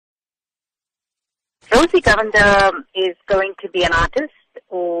Rosy Govender is going to be an artist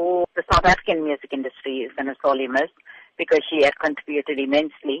who the South African music industry is going to sorely miss because she had contributed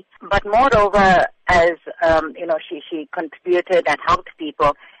immensely. But moreover, as she contributed and helped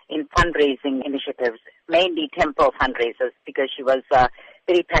people in fundraising initiatives, mainly temple fundraisers, because she was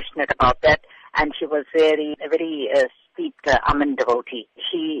very passionate about that, and she was very steeped Aman devotee.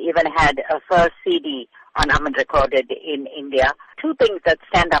 She even had a first CD on Aman recorded in India. Two things that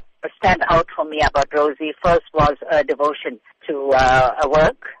stand out for me about Rosy. First was a devotion to a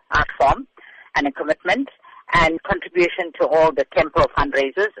work, art form, and a commitment, and contribution to all the temple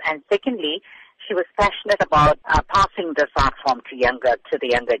fundraisers. And secondly, she was passionate about passing this art form to the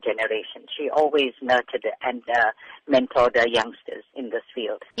younger generation. She always nurtured and mentored youngsters in this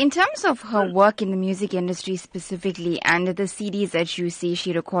field. In terms of her work in the music industry specifically and the CDs that you say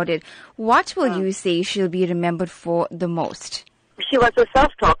she recorded, what will you say she'll be remembered for the most? She was a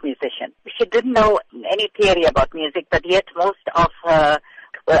self-taught musician. She didn't know any theory about music, but yet most of her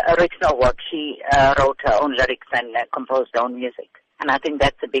original work, she wrote her own lyrics and composed her own music. And I think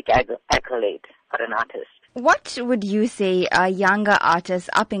that's a big accolade for an artist. What would you say a younger artist,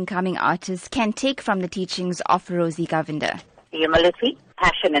 up-and-coming artist, can take from the teachings of Rosy Govender? Humility,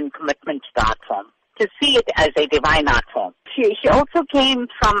 passion, and commitment to the art form. To see it as a divine art form. She also came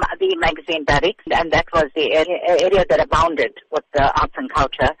from the magazine Barracks, and that was the area that abounded with the arts and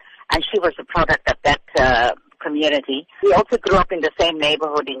culture, and she was a product of that community. She also grew up in the same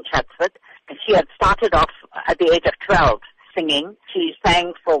neighborhood in Chatsworth, and she had started off at the age of 12 singing. She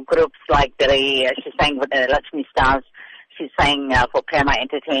sang for groups like she sang with the Lakshmi Stars, she sang for Prema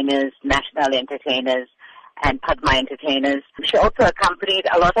Entertainers, National Entertainers, and Padma Entertainers. She also accompanied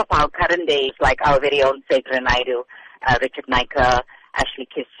a lot of our current days, like our very own Segra Naidu, Richard Naicker, Ashley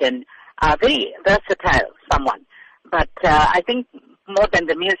Christian, very versatile someone. But I think more than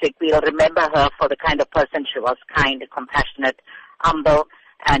the music, we'll remember her for the kind of person she was, kind, compassionate, humble,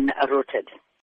 and rooted.